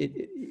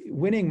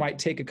winning might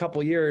take a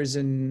couple years,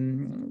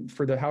 and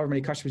for however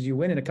many customers you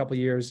win in a couple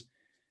years,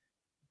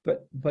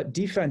 but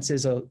defense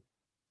is a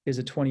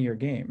 20-year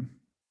game.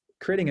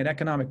 Creating an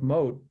economic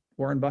moat,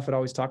 Warren Buffett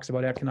always talks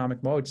about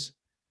economic moats.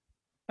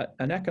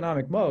 An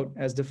economic moat,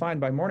 as defined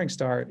by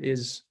Morningstar,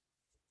 is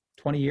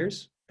 20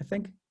 years, I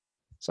think,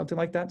 something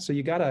like that. So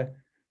you got to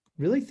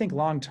really think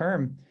long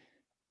term,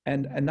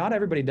 and not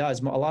everybody does.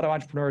 A lot of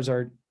entrepreneurs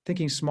are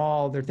thinking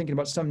small. They're thinking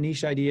about some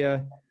niche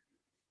idea,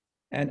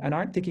 and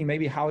aren't thinking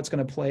maybe how it's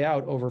going to play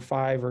out over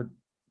 5 or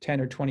 10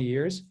 or 20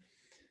 years.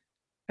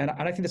 And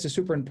I think that's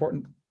super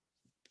important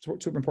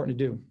to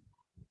do.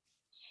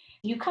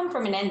 You come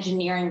from an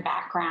engineering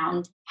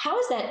background. How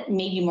has that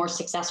made you more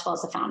successful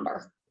as a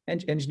founder?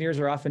 Engineers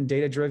are often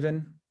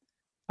data-driven.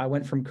 I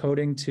went from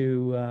coding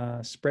to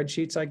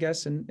spreadsheets, I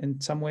guess, in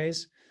some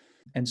ways.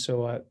 And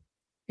so,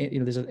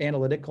 there's an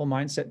analytical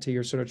mindset to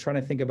you're sort of trying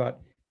to think about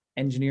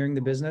engineering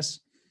the business.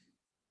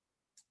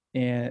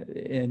 And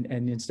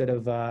instead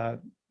of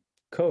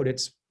code,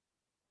 it's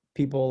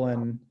people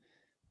and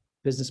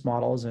business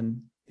models and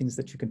things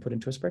that you can put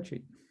into a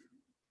spreadsheet.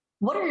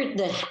 What are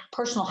the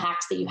personal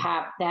hacks that you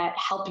have that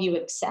help you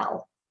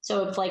excel?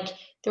 So if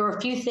there are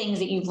a few things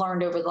that you've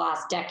learned over the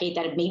last decade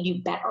that have made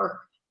you better,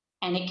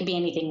 and it could be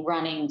anything: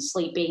 running,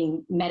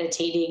 sleeping,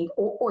 meditating,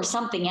 or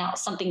something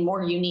else, something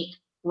more unique.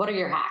 What are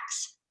your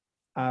hacks?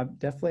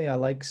 Definitely, I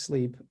like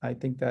sleep. I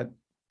think that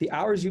the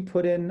hours you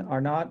put in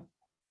are not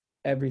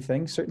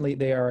everything. Certainly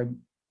they are a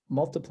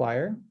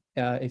multiplier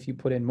if you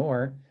put in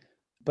more,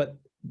 but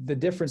the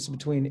difference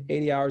between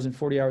 80 hours and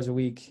 40 hours a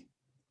week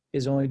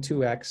is only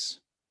 2x.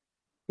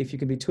 If you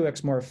can be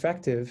 2x more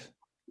effective,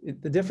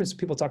 the difference,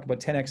 people talk about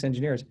 10x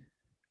engineers.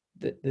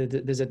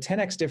 There's a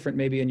 10x difference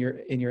maybe in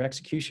your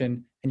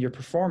execution and your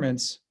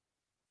performance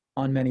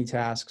on many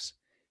tasks.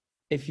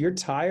 If you're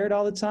tired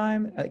all the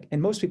time,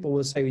 and most people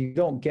will say you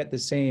don't get the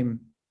same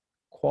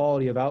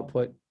quality of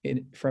output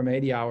from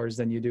 80 hours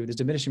than you do. There's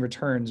diminishing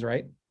returns,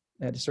 right?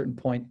 At a certain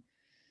point.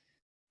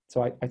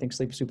 So I think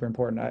sleep is super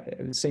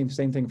important. Same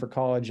thing for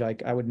college.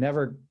 I would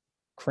never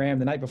cram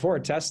the night before a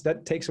test.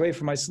 That takes away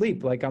from my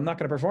sleep. I'm not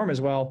going to perform as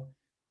well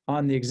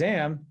on the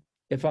exam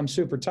if I'm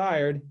super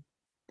tired.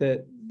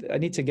 That I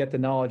need to get the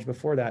knowledge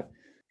before that.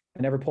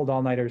 I never pulled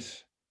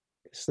all-nighters.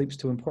 Sleep's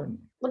too important.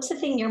 What's the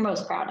thing you're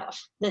most proud of?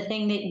 The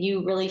thing that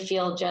you really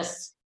feel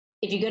just,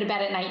 if you go to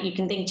bed at night, you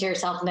can think to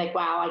yourself and like,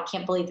 wow, I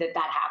can't believe that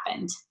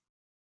happened.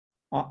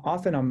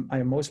 Often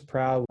I'm most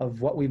proud of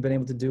what we've been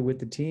able to do with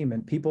the team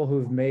and people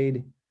who've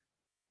made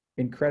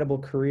incredible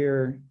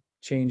career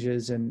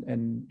changes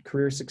and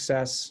career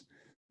success,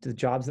 the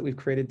jobs that we've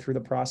created through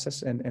the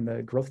process and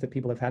the growth that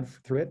people have had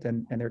through it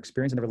and their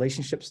experience and the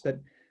relationships that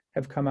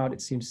have come out.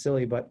 It seems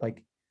silly, but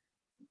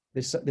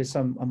there's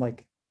some, I'm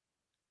like,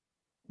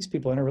 these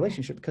people are in a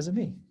relationship because of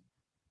me.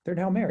 They're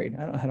now married.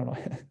 I don't know.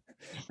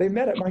 They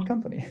met at my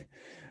company.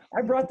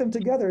 I brought them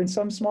together in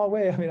some small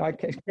way. I mean, I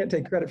can't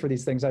take credit for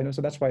these things. I know,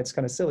 so that's why it's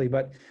kind of silly.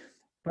 But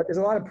there's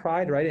a lot of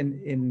pride, right,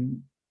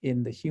 in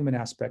the human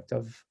aspect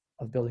of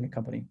building a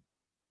company.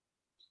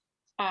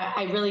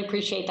 I really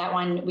appreciate that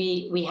one.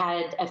 We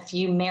had a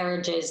few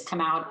marriages come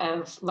out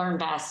of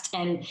LearnVest,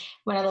 and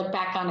when I look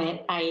back on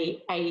it,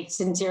 I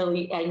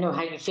sincerely, I know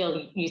how you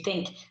feel. You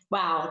think,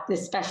 wow,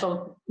 this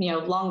special,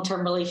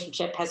 long-term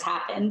relationship has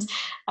happened.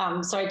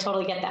 So I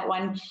totally get that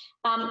one.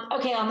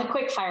 Okay, on the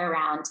quick fire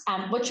round,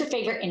 what's your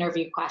favorite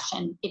interview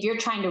question? If you're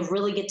trying to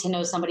really get to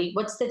know somebody,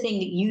 what's the thing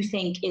that you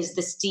think is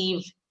the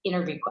Steve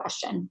interview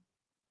question?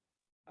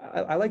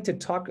 I like to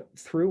talk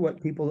through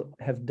what people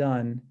have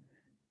done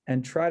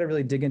and try to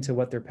really dig into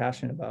what they're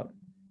passionate about.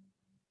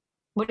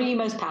 What are you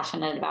most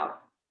passionate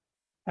about?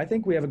 I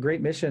think we have a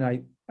great mission.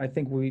 I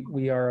think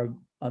we are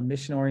a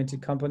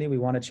mission-oriented company. We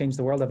want to change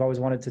the world. I've always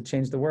wanted to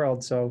change the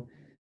world. So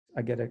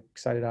I get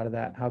excited out of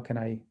that. How can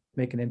I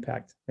make an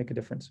impact, make a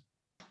difference?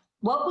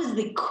 What was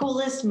the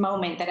coolest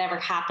moment that ever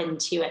happened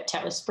to you at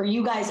Toast? For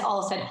you guys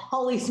all said,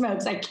 holy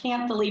smokes, I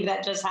can't believe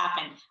that just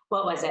happened.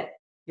 What was it?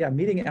 Yeah,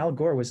 meeting Al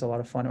Gore was a lot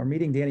of fun, or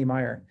meeting Danny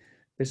Meyer.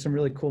 There's some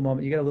really cool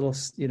moments. You get a little,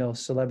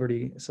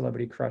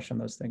 celebrity crush on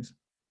those things.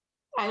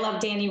 I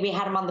love Danny. We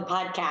had him on the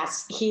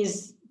podcast.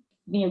 He's,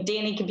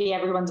 Danny could be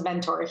everyone's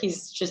mentor.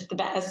 He's just the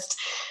best.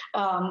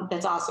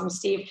 That's awesome,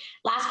 Steve.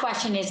 Last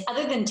question is,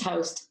 other than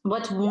Toast,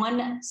 what's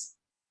one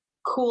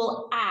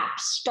cool app,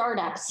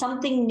 startup,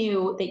 something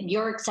new that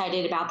you're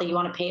excited about that you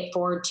want to pay it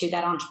forward to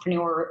that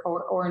entrepreneur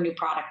or a new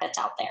product that's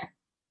out there?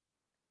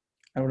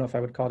 I don't know if I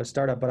would call it a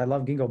startup, but I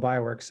love Ginkgo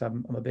Bioworks.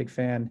 I'm a big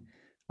fan.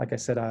 Like I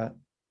said,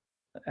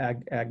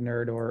 ag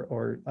nerd,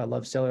 or I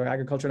love cellular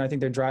agriculture. And I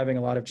think they're driving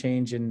a lot of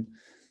change in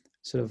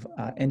sort of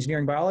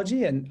engineering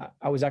biology. And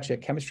I was actually a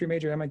chemistry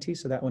major at MIT.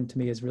 So that one to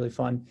me is really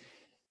fun.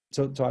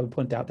 So I would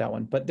point out that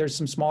one. But there's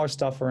some smaller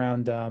stuff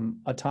around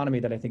autonomy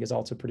that I think is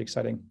also pretty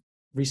exciting.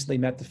 Recently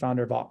met the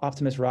founder of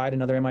Optimus Ride,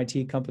 another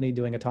MIT company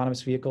doing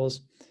autonomous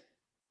vehicles.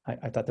 I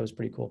thought that was a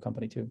pretty cool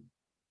company too.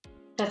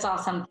 That's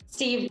awesome.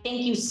 Steve,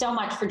 thank you so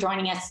much for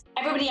joining us.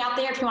 Everybody out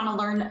there, if you want to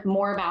learn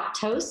more about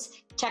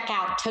Toast, check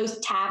out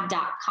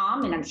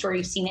toasttab.com. And I'm sure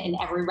you've seen it in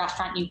every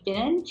restaurant you've been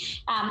in.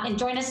 And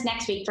join us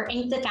next week for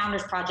Ink the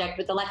Founders Project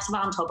with Alexa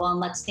Von Tobel. And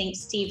let's thank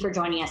Steve for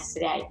joining us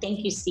today.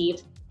 Thank you,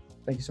 Steve.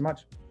 Thank you so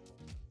much.